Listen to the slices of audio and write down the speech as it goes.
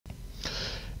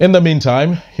In the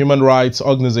meantime, human rights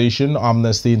organization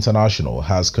Amnesty International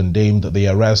has condemned the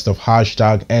arrest of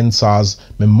 #Endsarz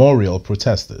memorial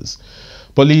protesters.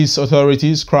 Police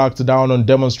authorities cracked down on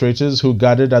demonstrators who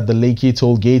gathered at the Lekki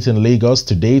Toll Gate in Lagos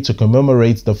today to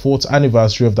commemorate the 4th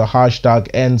anniversary of the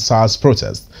 #Endsarz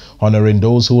protest, honoring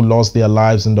those who lost their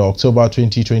lives in the October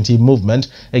 2020 movement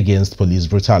against police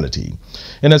brutality.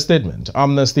 In a statement,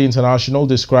 Amnesty International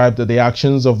described the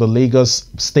actions of the Lagos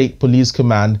State Police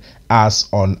Command as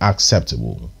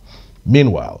unacceptable.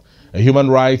 Meanwhile, a human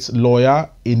rights lawyer,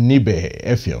 Inibehe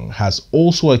Effiong, has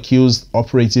also accused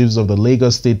operatives of the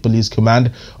Lagos State Police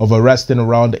Command of arresting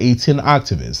around 18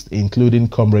 activists, including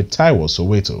Comrade Taiwo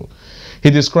Soweto. He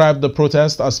described the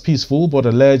protest as peaceful but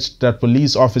alleged that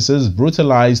police officers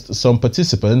brutalized some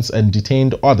participants and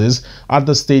detained others at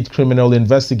the State Criminal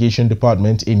Investigation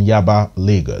Department in Yaba,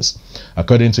 Lagos.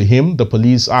 According to him, the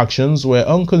police actions were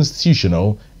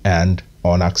unconstitutional and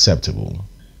unacceptable.